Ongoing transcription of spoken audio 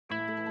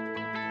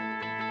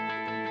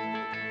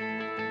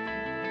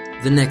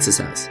The Nexus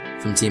House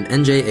from Team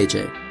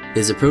NJHA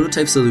is a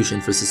prototype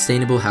solution for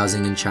sustainable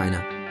housing in China.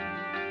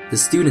 The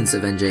students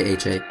of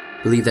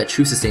NJHA believe that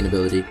true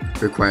sustainability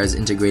requires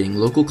integrating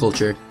local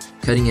culture,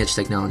 cutting-edge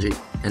technology,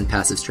 and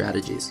passive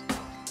strategies.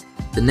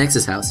 The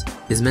Nexus House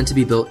is meant to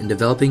be built in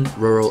developing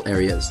rural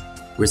areas,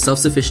 where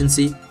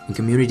self-sufficiency and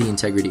community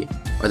integrity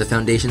are the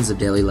foundations of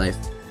daily life.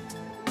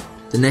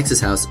 The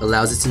Nexus House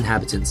allows its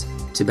inhabitants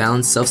to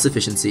balance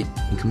self-sufficiency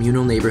and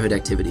communal neighborhood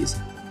activities,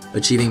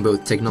 achieving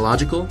both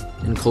technological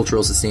and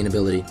cultural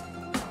sustainability.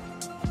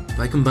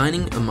 By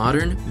combining a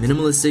modern,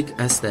 minimalistic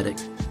aesthetic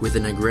with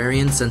an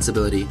agrarian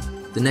sensibility,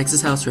 the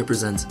Nexus House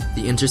represents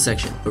the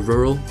intersection of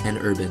rural and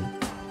urban.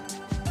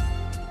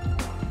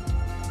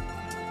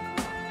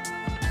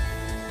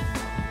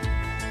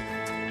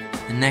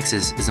 The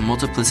Nexus is a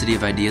multiplicity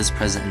of ideas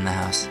present in the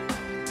house.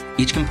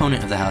 Each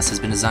component of the house has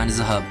been designed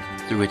as a hub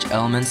through which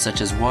elements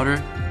such as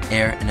water,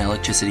 air, and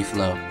electricity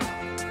flow.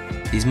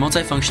 These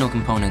multifunctional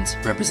components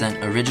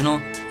represent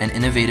original and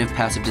innovative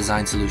passive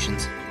design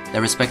solutions that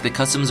respect the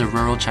customs of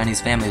rural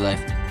Chinese family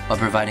life while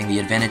providing the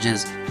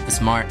advantages of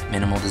smart,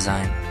 minimal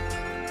design.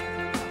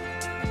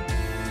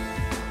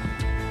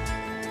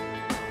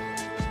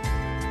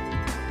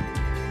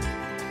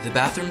 The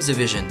bathroom's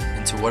division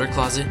into water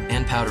closet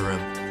and powder room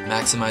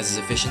maximizes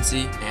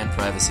efficiency and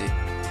privacy.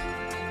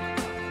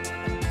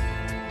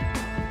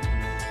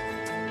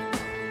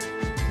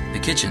 The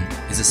kitchen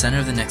is the center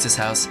of the Nexus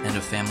House and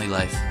of family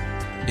life.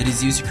 It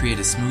is used to create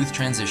a smooth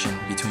transition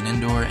between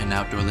indoor and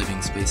outdoor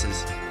living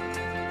spaces.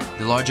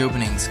 The large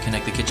openings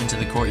connect the kitchen to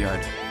the courtyard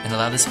and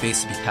allow the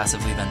space to be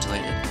passively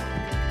ventilated.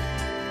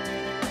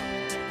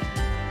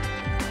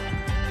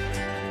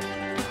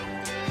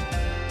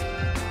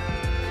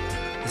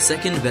 The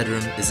second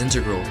bedroom is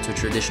integral to a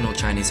traditional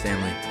Chinese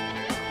family.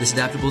 This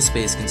adaptable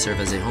space can serve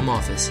as a home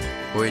office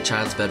or a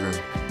child's bedroom,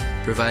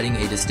 providing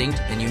a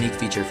distinct and unique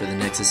feature for the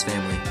Nexus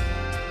family.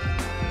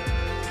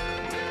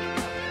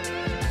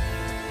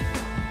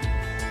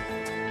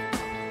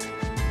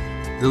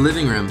 The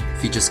living room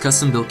features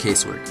custom-built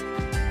casework.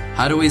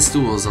 Hideaway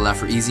stools allow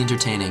for easy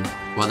entertaining,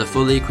 while the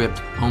fully equipped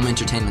home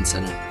entertainment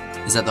center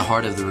is at the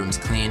heart of the room's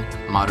clean,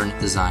 modern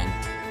design.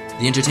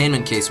 The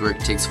entertainment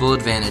casework takes full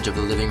advantage of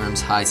the living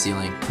room's high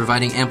ceiling,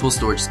 providing ample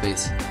storage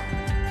space.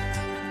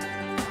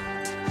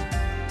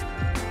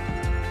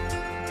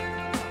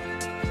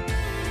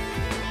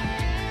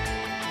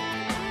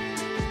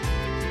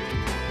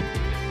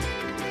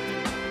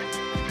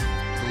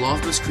 The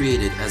loft was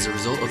created as a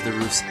result of the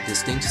roof's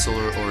distinct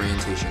solar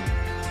orientation.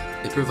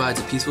 It provides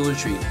a peaceful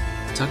retreat,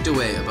 tucked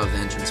away above the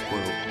entrance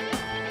portal.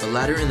 A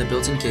ladder in the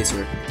built-in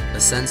casework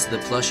ascends to the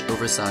plush,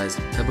 oversized,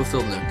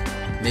 pebble-filled nook,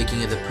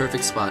 making it the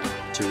perfect spot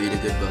to read a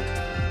good book.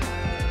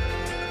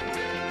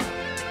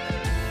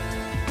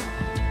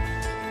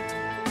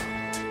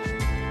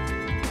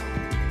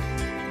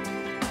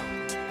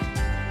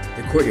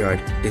 The courtyard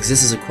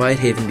exists as a quiet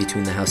haven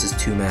between the house's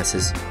two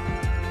masses.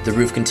 The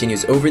roof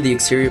continues over the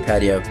exterior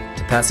patio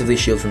to passively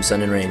shield from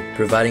sun and rain,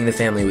 providing the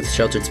family with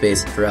sheltered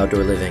space for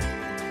outdoor living.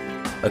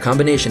 A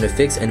combination of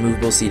fixed and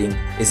movable seating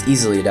is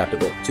easily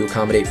adaptable to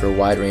accommodate for a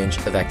wide range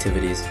of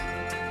activities.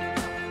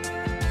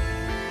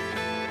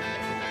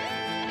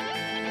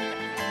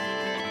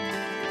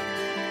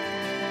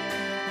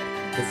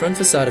 The front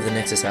facade of the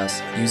Nexus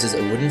House uses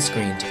a wooden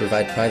screen to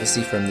provide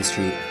privacy from the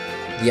street.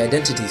 The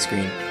identity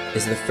screen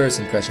is the first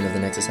impression of the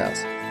Nexus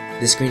House.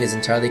 This screen is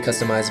entirely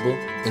customizable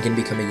and can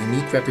become a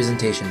unique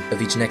representation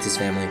of each Nexus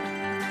family.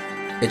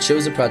 It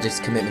shows the project's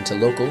commitment to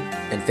local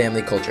and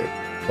family culture,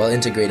 while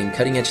integrating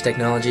cutting-edge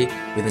technology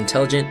with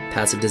intelligent,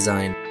 passive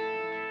design.